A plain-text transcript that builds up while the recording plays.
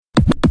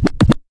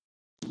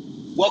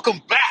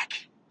Welcome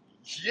back.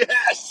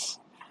 Yes.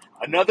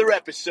 Another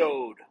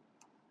episode,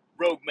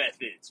 Rogue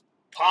Methods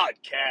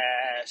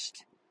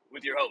podcast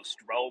with your host,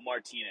 Raul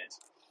Martinez.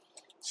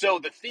 So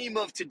the theme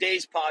of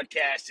today's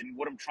podcast and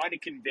what I'm trying to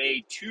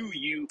convey to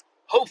you,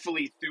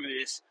 hopefully through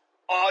this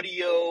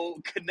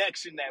audio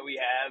connection that we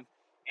have.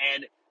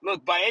 And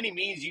look, by any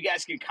means, you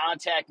guys can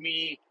contact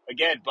me.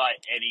 Again, by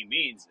any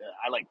means.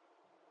 I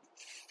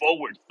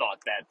forward thought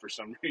that for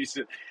some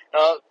reason.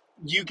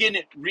 You can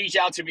reach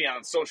out to me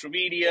on social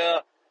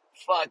media,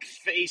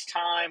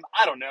 FaceTime,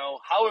 I don't know,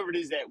 however it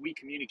is that we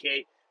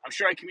communicate. I'm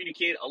sure I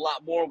communicate a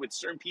lot more with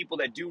certain people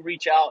that do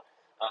reach out.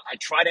 I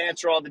try to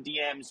answer all the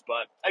DMs,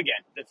 but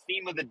again, the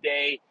theme of the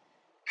day,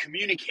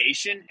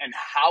 communication and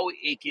how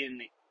it can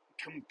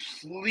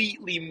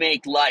completely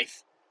make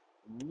life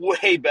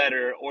way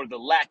better or the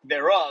lack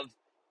thereof,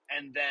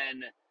 and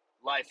then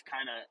life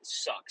kind of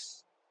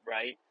sucks,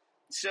 right?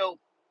 So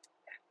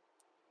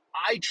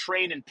I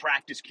train and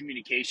practice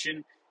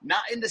communication,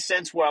 not in the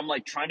sense where I'm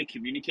like trying to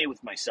communicate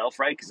with myself,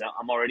 right? Because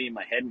I'm already in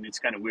my head, and it's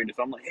kind of weird if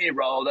I'm like, hey,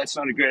 Raul, that's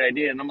not a great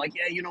idea. And I'm like,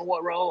 yeah, you know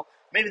what, Raul?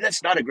 Maybe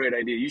that's not a great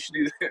idea. You should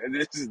do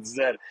this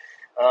instead.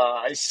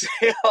 I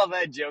say all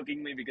that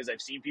jokingly because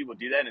I've seen people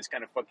do that, and it's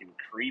kind of fucking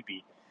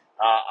creepy.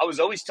 I was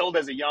always told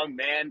as a young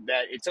man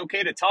that it's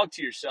okay to talk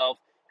to yourself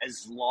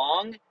as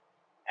long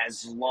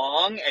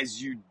as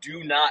you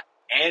do not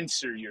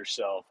answer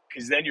yourself,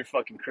 because then you're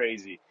fucking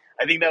crazy.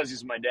 I think that was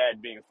just my dad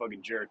being a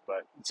fucking jerk,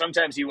 but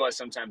sometimes he was,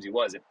 sometimes he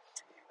wasn't.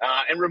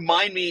 And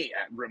remind me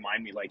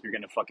like you're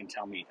going to fucking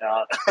tell me.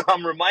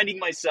 I'm reminding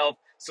myself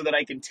so that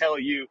I can tell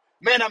you,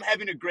 man, I'm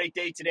having a great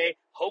day today.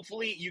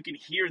 Hopefully you can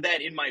hear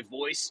that in my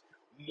voice.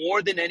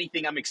 More than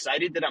anything, I'm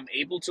excited that I'm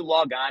able to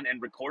log on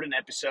and record an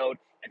episode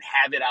and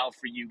have it out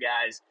for you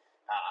guys.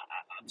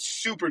 I'm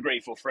super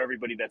grateful for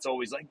everybody that's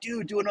always like,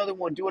 dude, do another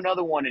one.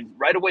 And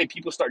right away,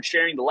 people start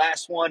sharing the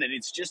last one. And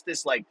it's just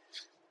this like,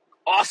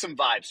 awesome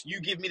vibes. You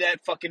give me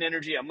that fucking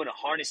energy, I'm going to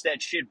harness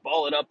that shit,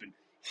 ball it up, and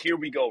here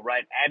we go,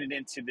 right? Add it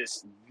into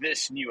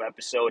this new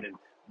episode and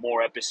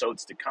more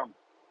episodes to come.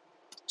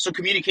 So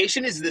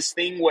communication is this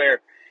thing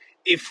where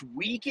if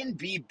we can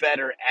be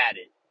better at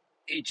it,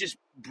 it just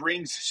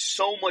brings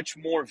so much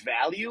more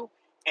value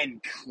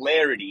and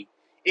clarity.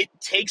 It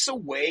takes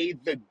away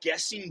the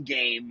guessing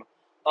game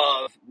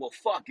of, well,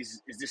 fuck,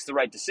 is this the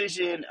right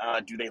decision?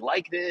 Do they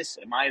like this?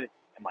 Am I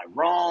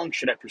wrong?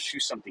 Should I pursue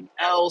something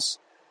else?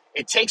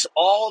 It takes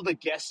all the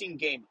guessing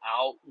game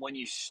out when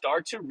you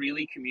start to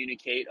really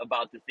communicate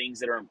about the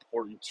things that are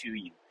important to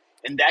you.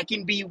 And that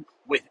can be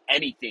with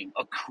anything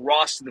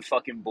across the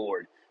fucking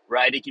board,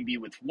 right? It can be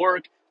with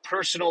work,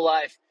 personal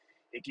life.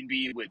 It can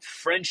be with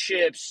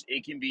friendships.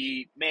 It can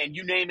be, man,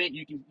 you name it,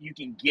 you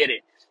can get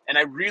it. And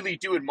I really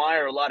do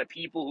admire a lot of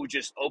people who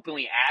just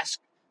openly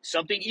ask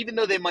something, even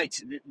though they might.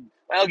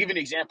 I'll give you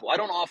an example. I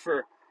don't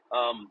offer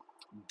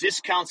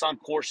discounts on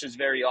courses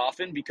very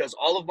often because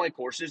all of my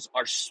courses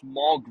are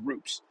small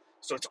groups.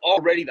 So it's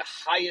already the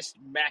highest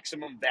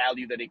maximum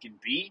value that it can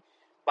be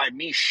by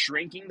me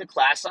shrinking the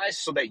class size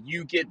so that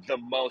you get the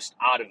most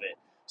out of it.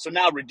 So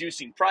now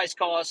reducing price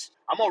costs,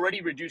 I'm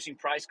already reducing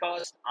price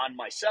costs on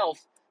myself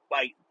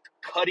by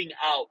cutting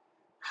out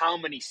how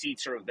many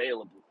seats are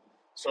available.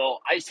 So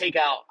I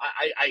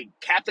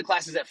cap the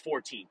classes at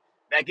 14.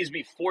 That gives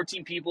me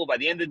 14 people. By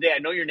the end of the day, I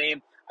know your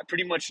name. I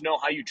pretty much know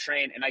how you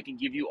train, and I can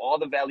give you all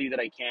the value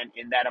that I can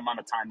in that amount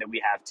of time that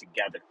we have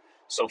together.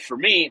 So for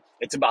me,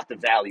 it's about the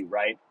value,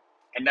 right?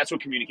 And that's what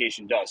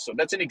communication does. So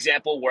that's an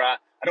example where I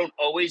don't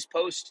always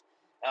post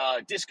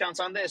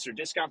discounts on this or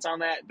discounts on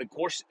that. The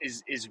course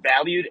is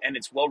valued and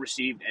it's well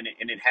received, and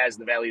it has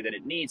the value that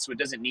it needs. So it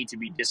doesn't need to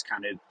be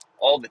discounted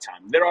all the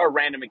time. There are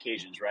random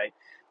occasions, right?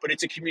 But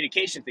it's a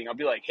communication thing. I'll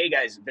be like, hey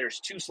guys, there's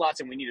 2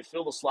 slots and we need to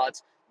fill the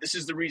slots. This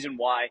is the reason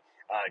why.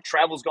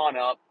 Travel's gone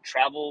up.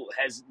 Travel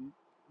has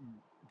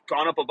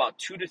gone up about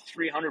 $200 to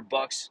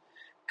 $300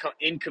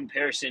 in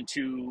comparison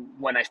to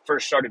when I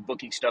first started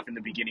booking stuff in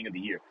the beginning of the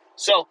year.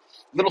 So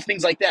little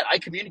things like that, I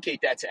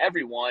communicate that to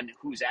everyone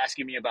who's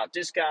asking me about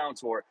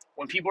discounts, or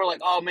when people are like,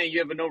 oh man, you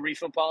have a no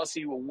refund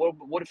policy. Well,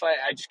 what if I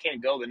just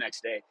can't go the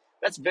next day?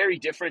 That's very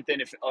different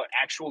than if an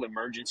actual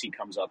emergency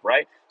comes up,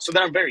 right? So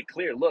then I'm very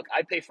clear. Look,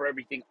 I pay for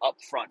everything up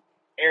front.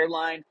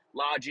 Airline,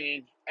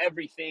 lodging,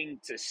 everything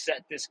to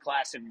set this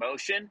class in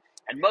motion.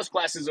 And most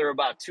classes are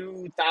about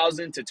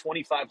 $2,000 to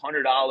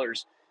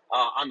 $2,500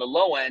 on the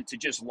low end to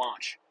just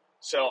launch.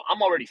 So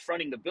I'm already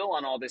fronting the bill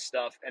on all this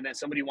stuff, and then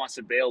somebody wants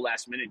to bail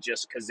last minute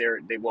just because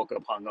they woke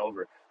up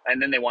hungover,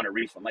 and then they want a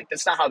refund. Like,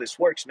 that's not how this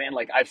works, man.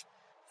 Like, I've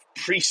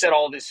preset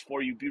all this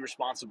for you. Be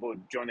responsible.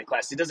 Join the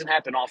class. It doesn't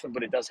happen often,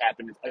 but it does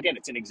happen. Again,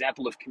 it's an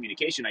example of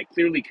communication. I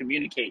clearly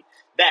communicate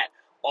that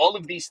all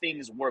of these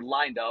things were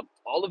lined up.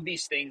 All of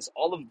these things,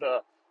 all of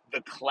the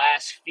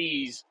class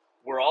fees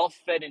were all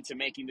fed into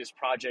making this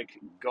project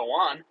go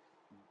on.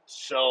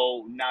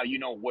 So now you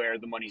know where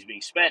the money's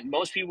being spent.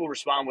 Most people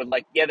respond with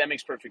like, yeah, that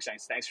makes perfect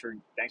sense. Thanks for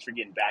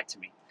getting back to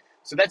me.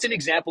 So that's an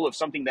example of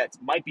something that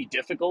might be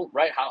difficult,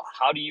 right?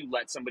 How do you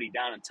let somebody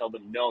down and tell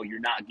them, no, you're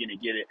not going to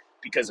get it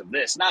because of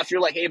this? Now, if you're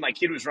like, hey, my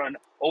kid was run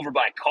over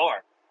by a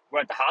car, we're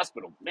at the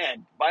hospital,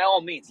 man, by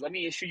all means, let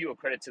me issue you a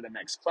credit to the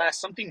next class,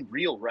 something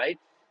real, right?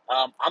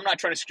 I'm not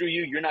trying to screw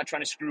you. You're not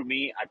trying to screw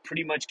me. I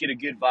pretty much get a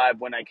good vibe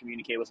when I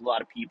communicate with a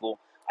lot of people.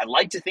 I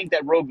like to think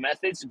that Rogue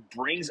Methods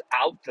brings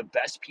out the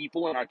best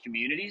people in our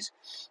communities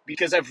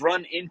because I've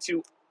run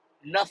into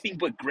nothing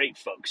but great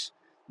folks,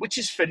 which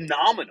is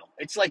phenomenal.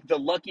 It's like the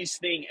luckiest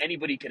thing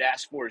anybody could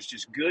ask for is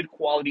just good,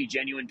 quality,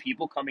 genuine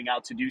people coming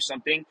out to do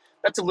something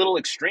that's a little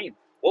extreme.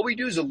 What we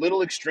do is a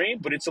little extreme,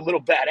 but it's a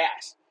little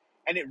badass.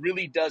 And it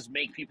really does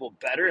make people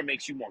better. It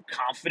makes you more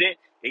confident.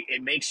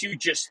 It makes you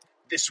just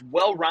this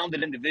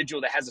well-rounded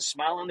individual that has a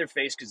smile on their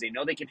face because they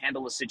know they can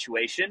handle a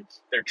situation.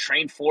 They're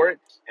trained for it.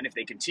 And if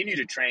they continue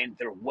to train,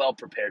 they're well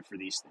prepared for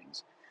these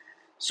things.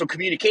 So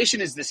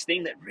communication is this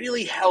thing that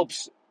really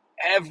helps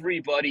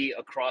everybody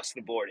across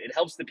the board. It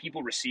helps the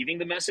people receiving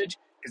the message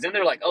because then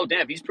they're like, oh,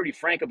 damn, he's pretty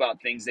frank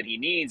about things that he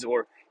needs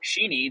or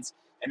she needs.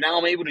 And now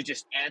I'm able to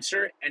just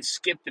answer and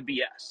skip the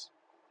BS.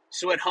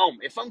 So at home,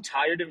 if I'm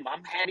tired and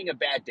I'm having a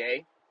bad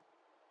day,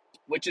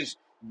 which is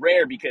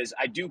rare because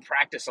I do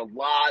practice a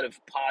lot of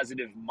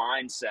positive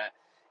mindset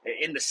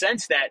in the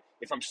sense that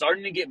if I'm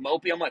starting to get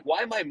mopey, I'm like,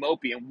 why am I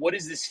mopey? And what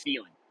is this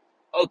feeling?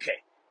 Okay,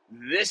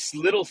 this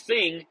little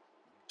thing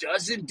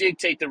doesn't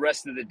dictate the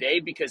rest of the day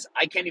because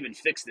I can't even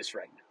fix this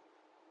right now.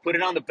 Put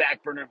it on the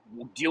back burner.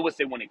 We'll deal with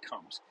it when it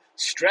comes.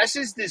 Stress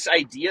is this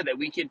idea that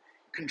we can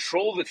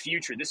control the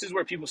future. This is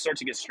where people start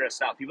to get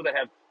stressed out. People that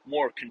have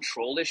more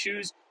control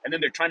issues, and then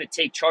they're trying to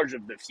take charge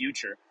of the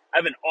future. I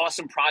have an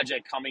awesome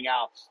project coming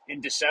out in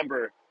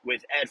December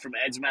with Ed from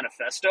Ed's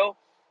Manifesto.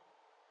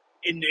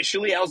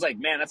 Initially, I was like,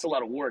 man, that's a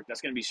lot of work.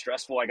 That's going to be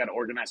stressful. I got to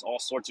organize all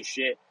sorts of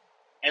shit.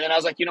 And then I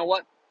was like, you know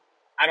what?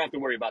 I don't have to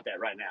worry about that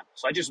right now.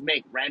 So I just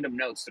make random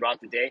notes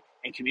throughout the day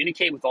and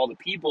communicate with all the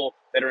people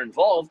that are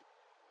involved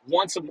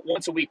once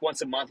a week,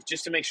 once a month,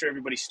 just to make sure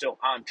everybody's still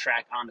on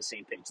track, on the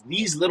same page.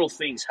 These little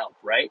things help,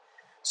 right?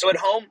 So at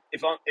home,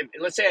 if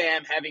let's say I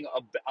am having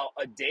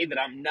a day that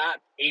I'm not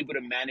able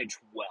to manage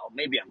well,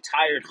 maybe I'm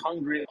tired,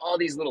 hungry, all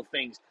these little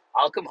things,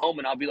 I'll come home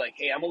and I'll be like,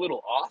 hey, I'm a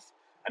little off.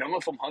 I don't know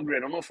if I'm hungry. I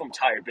don't know if I'm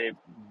tired, babe.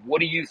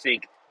 What do you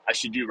think I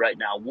should do right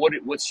now?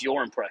 What's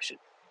your impression?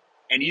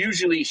 And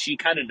usually she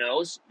kind of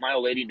knows, my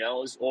old lady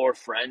knows, or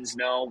friends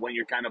know when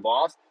you're kind of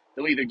off.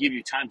 They'll either give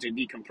you time to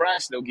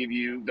decompress. They'll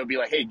be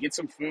like, hey, get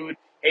some food.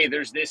 Hey,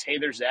 there's this. Hey,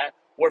 there's that.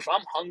 Or if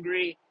I'm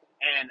hungry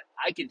and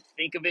I can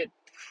think of it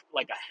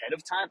like ahead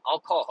of time, I'll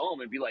call home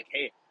and be like,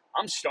 hey,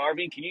 I'm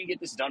starving. Can you get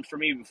this done for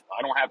me?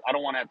 I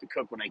don't want to have to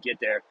cook when I get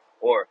there.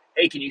 Or,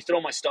 hey, can you throw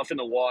my stuff in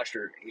the wash?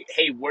 Or,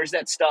 hey, where's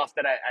that stuff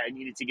that I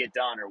needed to get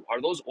done? Or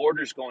are those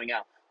orders going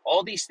out?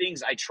 All these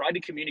things I try to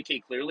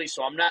communicate clearly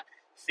so I'm not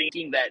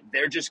thinking that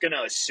they're just going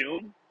to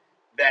assume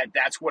that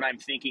that's what I'm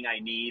thinking I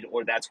need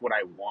or that's what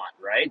I want,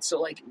 right? So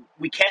like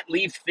we can't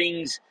leave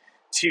things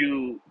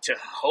to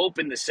hope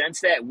in the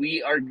sense that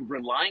we are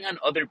relying on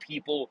other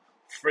people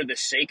for the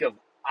sake of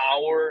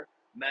our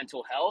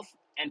mental health,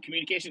 and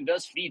communication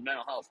does feed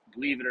mental health,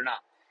 believe it or not,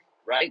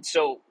 right?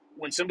 So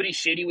when somebody's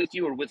shady with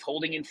you or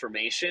withholding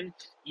information,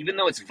 even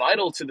though it's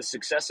vital to the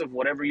success of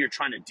whatever you're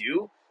trying to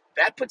do,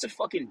 that puts a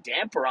fucking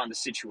damper on the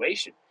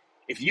situation.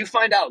 If you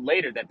find out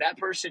later that that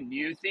person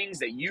knew things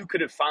that you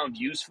could have found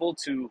useful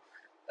to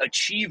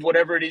achieve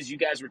whatever it is you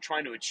guys were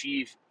trying to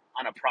achieve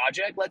on a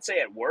project, let's say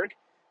at work,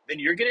 then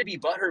you're going to be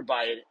butthurt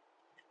by it,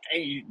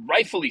 and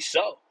rightfully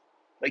so.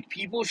 Like,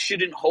 people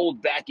shouldn't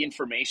hold back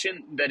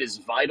information that is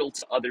vital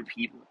to other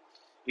people.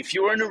 If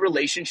you're in a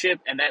relationship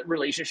and that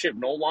relationship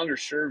no longer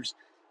serves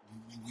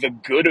the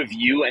good of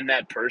you and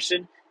that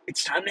person,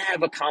 it's time to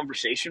have a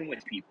conversation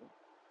with people,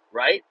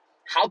 right?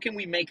 How can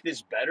we make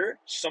this better?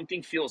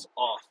 Something feels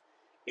off.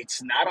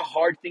 It's not a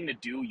hard thing to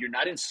do. You're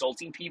not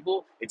insulting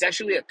people. It's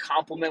actually a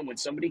compliment when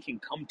somebody can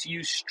come to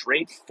you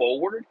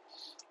straightforward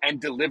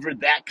and deliver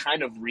that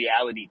kind of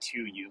reality to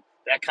you,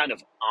 that kind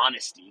of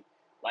honesty.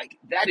 Like,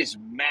 that is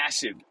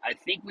massive. I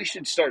think we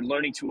should start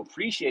learning to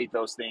appreciate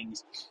those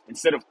things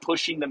instead of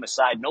pushing them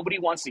aside. Nobody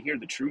wants to hear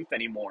the truth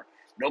anymore.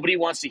 Nobody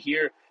wants to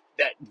hear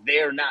that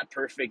they're not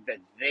perfect, that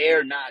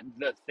they're not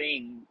the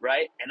thing,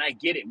 right? And I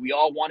get it. We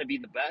all want to be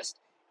the best,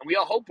 and we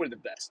all hope we're the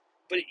best.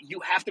 But you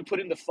have to put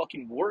in the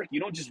fucking work.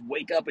 You don't just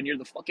wake up and you're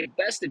the fucking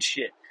best at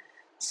shit.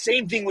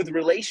 Same thing with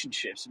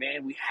relationships,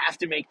 man. We have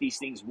to make these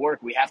things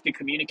work. We have to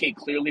communicate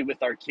clearly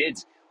with our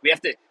kids. We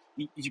have to,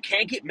 you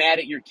can't get mad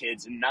at your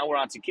kids. And now we're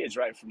on to kids,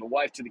 right? From the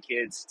wife to the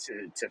kids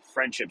to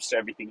friendships to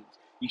everything else.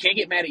 You can't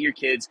get mad at your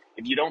kids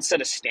if you don't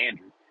set a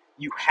standard.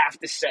 You have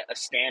to set a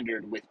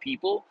standard with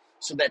people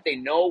so that they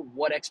know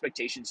what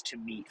expectations to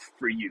meet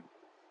for you.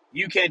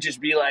 You can't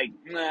just be like,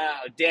 nah,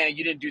 Dan,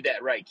 you didn't do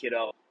that right,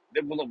 kiddo.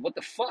 Well, what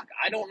the fuck?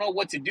 I don't know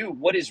what to do.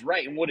 What is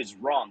right and what is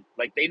wrong?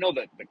 Like, they know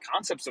the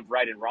concepts of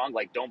right and wrong,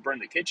 like don't burn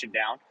the kitchen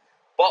down.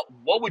 But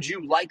what would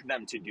you like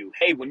them to do?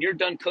 Hey, when you're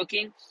done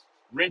cooking,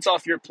 rinse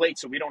off your plate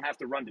so we don't have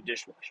to run the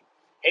dishwasher.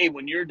 Hey,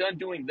 when you're done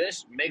doing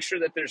this, make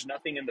sure that there's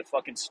nothing in the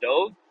fucking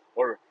stove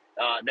or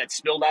that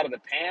spilled out of the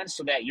pan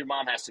so that your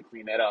mom has to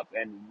clean that up.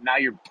 And now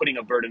you're putting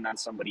a burden on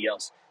somebody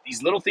else.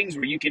 These little things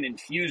where you can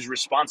infuse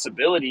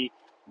responsibility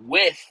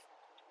with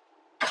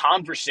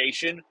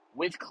conversation,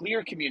 with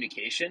clear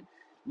communication,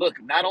 look,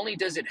 not only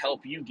does it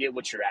help you get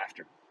what you're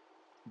after,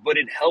 but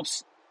it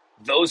helps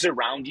those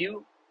around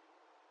you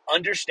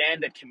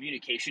understand that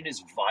communication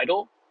is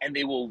vital and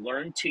they will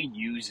learn to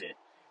use it.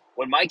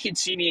 When my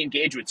kids see me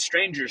engage with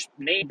strangers,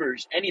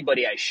 neighbors,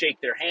 anybody, I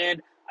shake their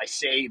hand, I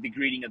say the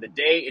greeting of the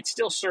day. It's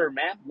still sir,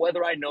 ma'am,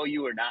 whether I know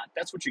you or not.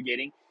 That's what you're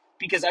getting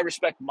because I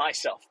respect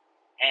myself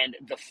and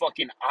the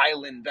fucking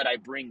island that I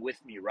bring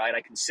with me, right?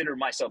 I consider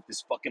myself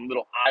this fucking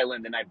little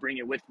island and I bring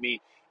it with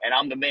me and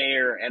I'm the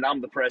mayor and I'm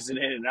the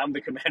president and I'm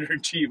the commander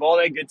in chief, all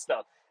that good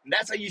stuff. And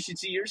that's how you should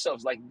see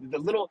yourselves, like the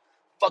little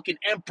fucking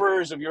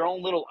emperors of your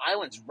own little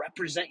islands.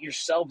 Represent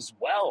yourselves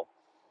well.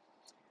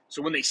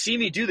 So when they see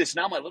me do this,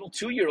 now my little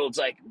 2-year-old's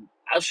like,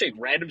 I'll shake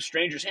random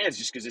strangers' hands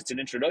just because it's an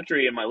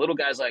introductory. And my little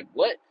guy's like,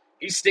 what?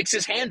 He sticks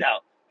his hand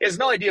out. He has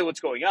no idea what's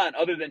going on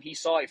other than he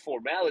saw a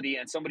formality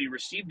and somebody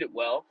received it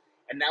well.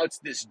 And now it's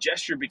this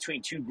gesture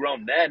between two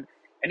grown men.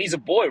 And he's a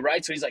boy,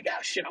 right? So he's like,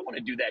 ah, shit, I want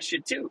to do that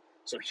shit too.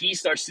 So he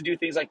starts to do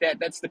things like that.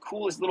 That's the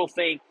coolest little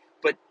thing.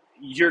 But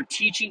you're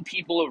teaching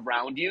people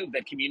around you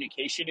that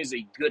communication is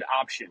a good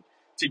option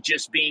to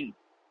just being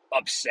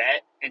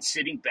upset and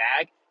sitting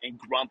back and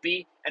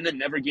grumpy and then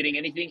never getting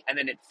anything and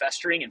then it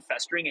festering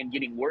and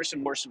getting worse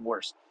and worse and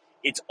worse.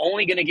 It's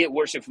only going to get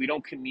worse if we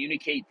don't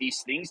communicate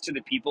these things to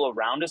the people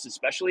around us,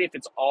 especially if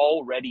it's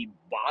already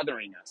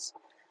bothering us.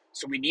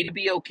 So we need to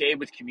be okay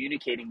with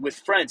communicating with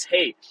friends.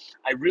 Hey,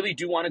 I really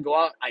do want to go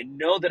out. I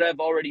know that I've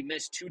already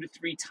missed 2 to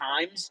 3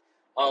 times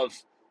of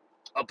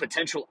a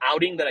potential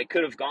outing that I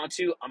could have gone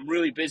to. I'm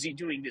really busy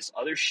doing this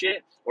other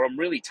shit, or I'm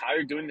really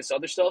tired doing this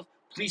other stuff.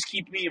 Please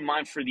keep me in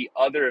mind for the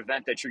other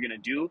event that you're going to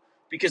do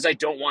because I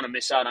don't want to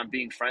miss out on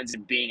being friends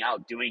and being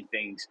out doing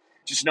things.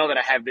 Just know that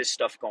I have this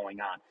stuff going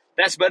on.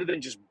 That's better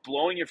than just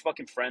blowing your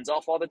fucking friends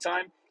off all the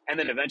time. And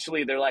then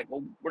eventually they're like,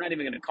 well, we're not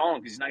even going to call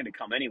him because he's not going to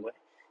come anyway.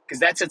 Because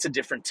that sets a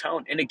different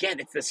tone. And again,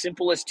 it's as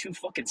simple as 2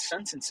 fucking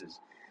sentences,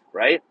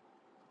 right?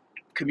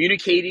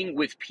 Communicating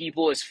with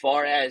people as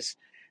far as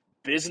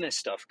business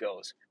stuff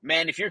goes.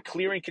 Man, if you're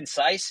clear and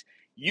concise,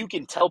 you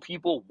can tell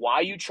people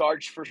why you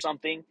charge for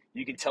something,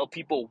 you can tell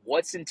people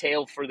what's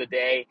entailed for the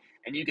day,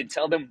 and you can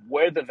tell them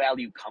where the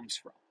value comes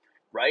from,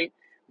 right?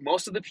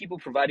 Most of the people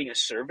providing a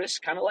service,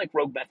 kind of like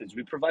Rogue Methods,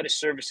 we provide a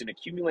service, an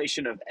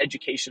accumulation of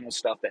educational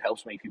stuff that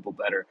helps make people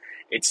better.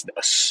 It's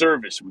a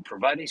service. We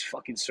provide a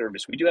fucking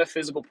service. We do have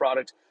physical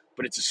products,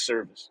 but it's a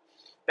service.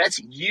 That's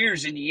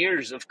years and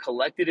years of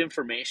collected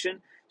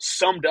information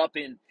summed up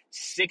in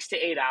 6 to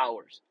 8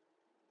 hours.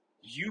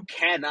 You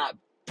cannot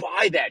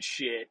buy that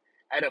shit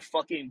at a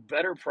fucking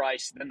better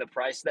price than the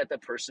price that the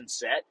person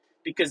set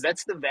because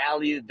that's the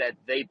value that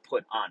they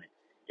put on it.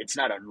 It's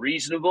not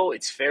unreasonable,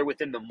 it's fair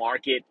within the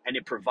market, and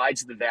it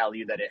provides the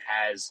value that it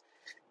has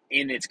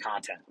in its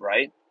content,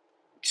 right?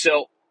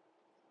 So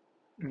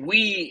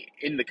we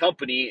in the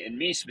company, and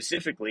me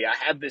specifically, I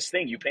have this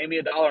thing. You pay me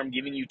 $1, I'm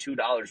giving you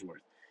 $2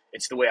 worth.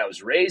 It's the way I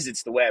was raised.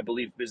 It's the way I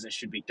believe business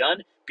should be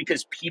done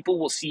because people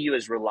will see you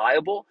as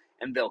reliable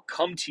and they'll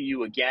come to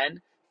you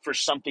again for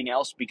something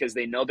else because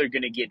they know they're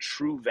going to get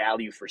true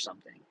value for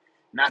something.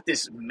 Not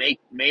this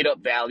made up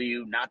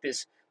value, not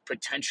this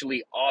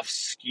potentially off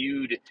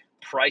skewed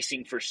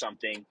pricing for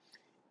something.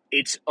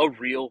 It's a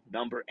real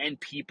number and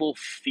people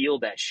feel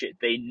that shit.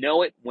 They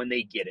know it when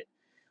they get it.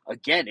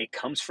 Again, it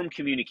comes from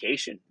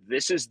communication.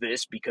 This is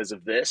this because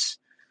of this.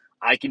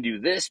 I can do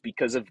this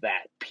because of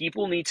that.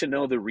 People need to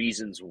know the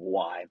reasons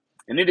why.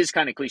 And it is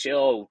kind of cliche.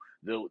 Oh,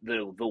 the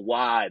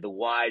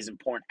why is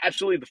important.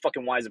 Absolutely, the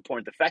fucking why is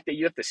important. The fact that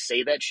you have to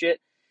say that shit,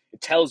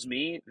 it tells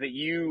me that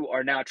you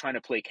are now trying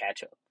to play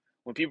catch up.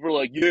 When people are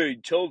like, yeah,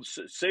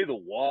 say the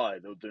why.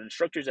 The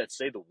instructors that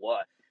say the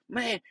why,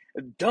 man,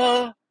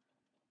 duh.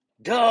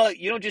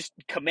 You don't just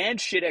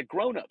command shit at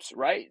grown-ups,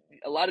 right?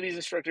 A lot of these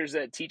instructors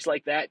that teach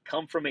like that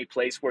come from a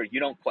place where you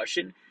don't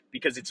question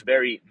because it's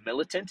very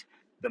militant.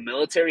 The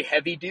military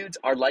heavy dudes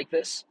are like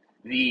this.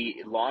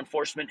 The law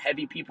enforcement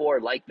heavy people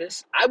are like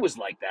this. I was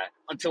like that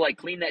until I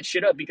cleaned that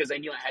shit up because I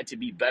knew I had to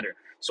be better.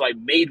 So I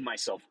made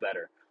myself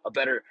better, a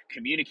better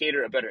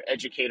communicator, a better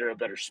educator, a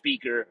better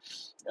speaker,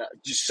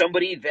 just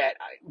somebody that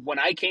when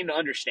I came to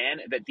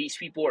understand that these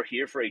people are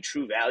here for a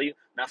true value,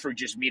 not for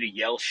just me to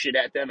yell shit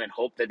at them and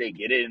hope that they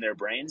get it in their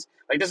brains.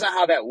 Like, that's not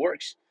how that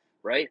works,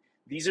 right?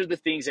 These are the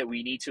things that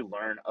we need to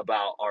learn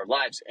about our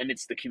lives. And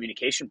it's the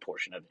communication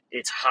portion of it.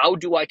 It's how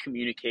do I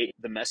communicate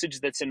the message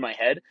that's in my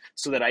head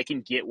so that I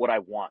can get what I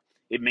want?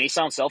 It may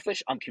sound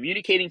selfish. I'm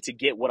communicating to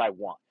get what I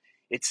want.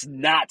 It's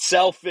not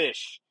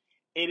selfish.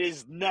 It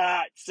is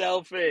not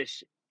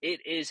selfish. It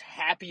is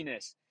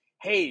happiness.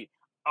 Hey,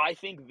 I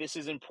think this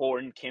is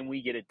important. Can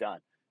we get it done?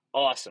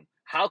 Awesome.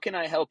 How can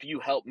I help you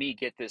help me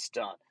get this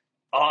done?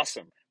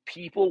 Awesome.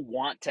 People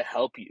want to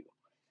help you.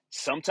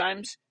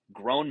 Sometimes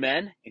grown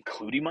men,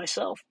 including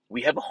myself,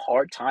 we have a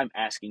hard time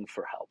asking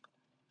for help,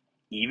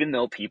 even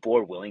though people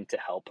are willing to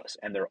help us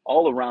and they're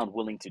all around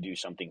willing to do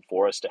something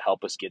for us to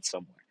help us get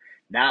somewhere.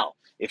 Now,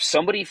 if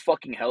somebody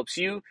fucking helps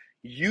you,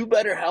 you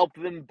better help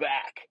them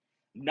back.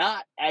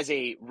 Not as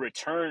a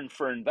return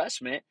for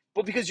investment,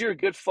 but because you're a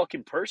good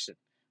fucking person,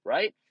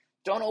 right?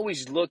 Don't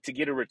always look to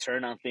get a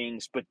return on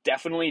things, but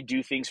definitely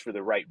do things for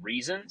the right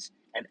reasons.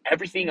 And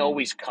everything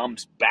always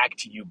comes back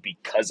to you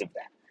because of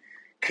that.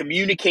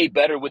 Communicate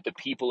better with the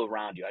people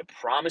around you. I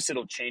promise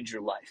it'll change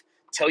your life.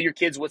 Tell your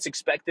kids what's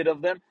expected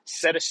of them.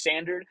 Set a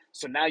standard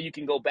so now you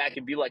can go back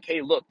and be like,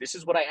 hey, look, this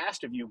is what I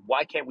asked of you.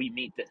 Why can't we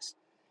meet this?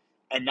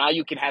 And now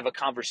you can have a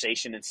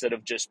conversation instead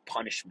of just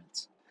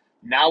punishments.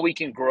 Now we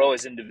can grow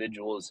as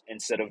individuals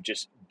instead of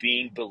just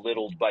being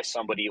belittled by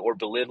somebody or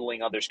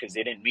belittling others because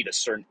they didn't meet a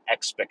certain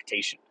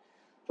expectation.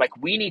 Like,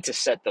 we need to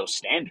set those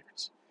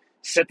standards.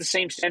 Set the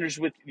same standards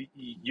with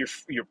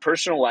your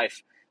personal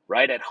life,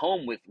 right? At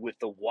home with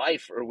the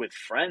wife or with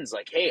friends.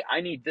 Like, hey, I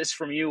need this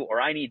from you,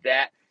 or I need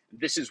that.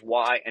 This is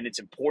why, and it's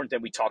important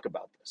that we talk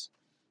about this.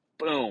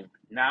 Boom.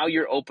 Now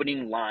you're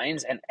opening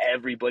lines and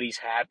everybody's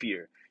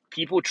happier.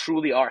 People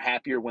truly are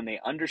happier when they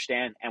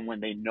understand and when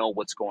they know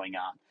what's going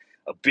on.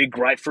 A big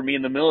gripe for me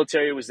in the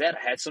military was that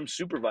I had some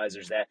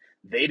supervisors that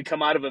they'd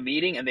come out of a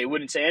meeting and they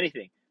wouldn't say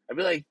anything. I'd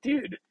be like,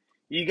 dude,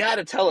 you got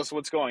to tell us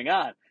what's going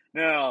on.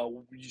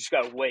 No, you just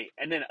got to wait.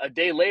 And then a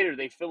day later,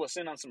 they fill us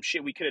in on some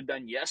shit we could have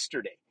done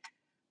yesterday.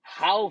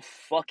 How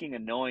fucking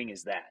annoying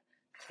is that?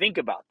 Think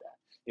about that.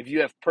 If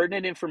you have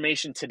pertinent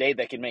information today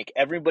that can make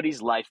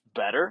everybody's life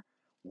better,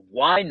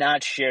 why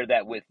not share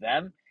that with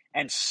them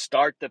and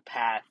start the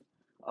path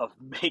of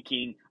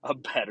making a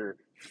better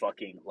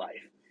fucking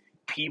life?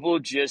 People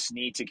just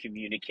need to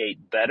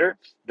communicate better.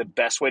 The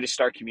best way to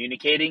start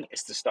communicating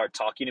is to start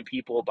talking to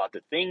people about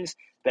the things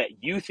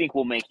that you think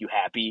will make you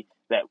happy,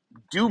 that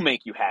do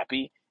make you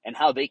happy, and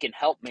how they can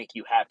help make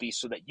you happy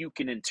so that you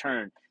can in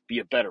turn be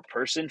a better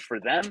person for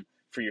them,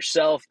 for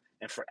yourself,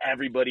 and for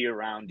everybody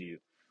around you.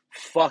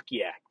 Fuck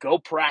yeah. Go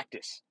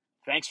practice.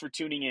 Thanks for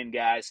tuning in,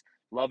 guys.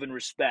 Love and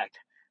respect.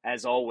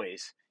 As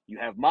always, you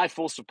have my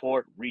full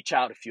support. Reach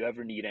out if you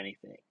ever need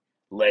anything.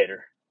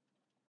 Later.